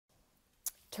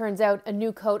Turns out a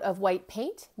new coat of white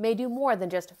paint may do more than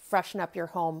just freshen up your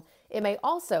home. It may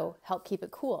also help keep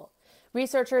it cool.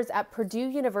 Researchers at Purdue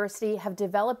University have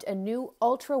developed a new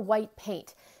ultra-white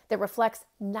paint that reflects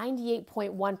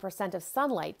 98.1% of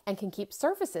sunlight and can keep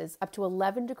surfaces up to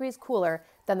 11 degrees cooler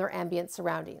than their ambient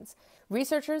surroundings.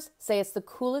 Researchers say it's the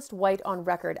coolest white on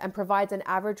record and provides an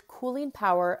average cooling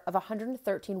power of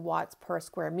 113 watts per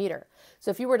square meter.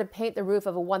 So if you were to paint the roof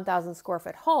of a 1,000 square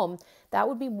foot home, that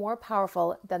would be more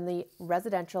powerful than the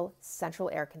residential central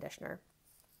air conditioner.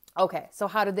 Okay, so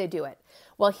how did they do it?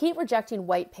 Well, heat-rejecting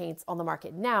white paints on the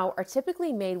market now are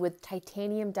typically made with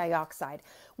titanium dioxide,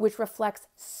 which reflects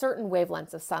certain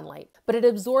wavelengths of sunlight, but it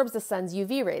absorbs the sun's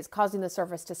UV rays, causing the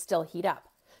surface to still heat up.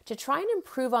 To try and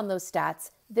improve on those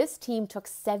stats, this team took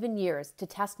 7 years to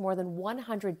test more than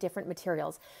 100 different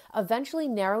materials, eventually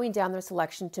narrowing down their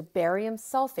selection to barium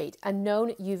sulfate, a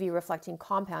known UV-reflecting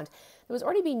compound that was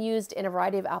already being used in a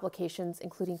variety of applications,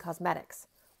 including cosmetics.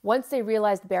 Once they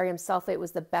realized barium sulfate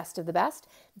was the best of the best,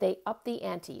 they upped the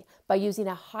ante by using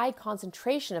a high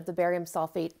concentration of the barium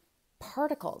sulfate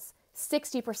particles,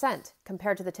 60%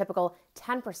 compared to the typical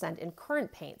 10% in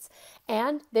current paints.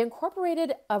 And they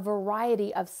incorporated a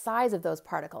variety of size of those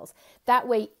particles. That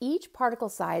way, each particle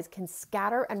size can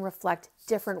scatter and reflect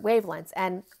different wavelengths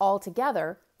and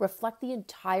altogether reflect the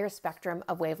entire spectrum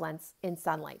of wavelengths in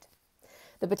sunlight.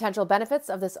 The potential benefits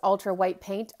of this ultra-white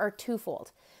paint are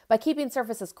twofold. By keeping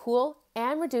surfaces cool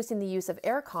and reducing the use of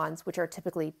air cons, which are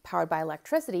typically powered by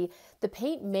electricity, the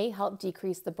paint may help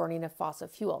decrease the burning of fossil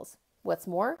fuels. What's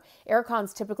more, air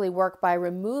cons typically work by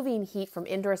removing heat from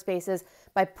indoor spaces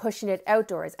by pushing it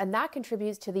outdoors, and that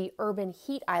contributes to the urban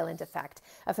heat island effect,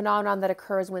 a phenomenon that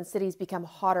occurs when cities become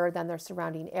hotter than their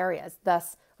surrounding areas,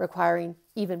 thus requiring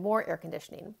even more air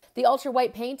conditioning. The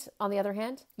ultra-white paint, on the other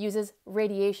hand, uses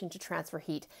radiation to transfer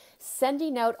heat,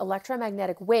 sending out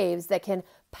electromagnetic waves that can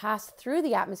pass through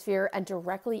the atmosphere and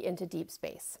directly into deep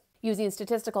space. Using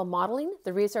statistical modeling,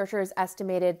 the researchers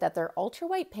estimated that their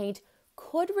ultra-white paint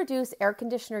could reduce air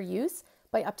conditioner use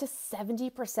by up to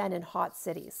 70% in hot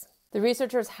cities. The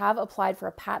researchers have applied for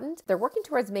a patent. They're working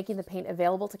towards making the paint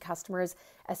available to customers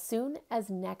as soon as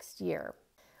next year.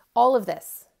 All of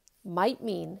this might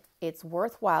mean it's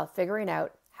worthwhile figuring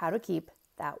out how to keep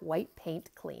that white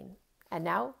paint clean. And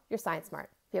now you're Science Smart.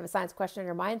 If you have a science question in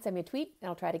your mind, send me a tweet and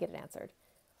I'll try to get it answered.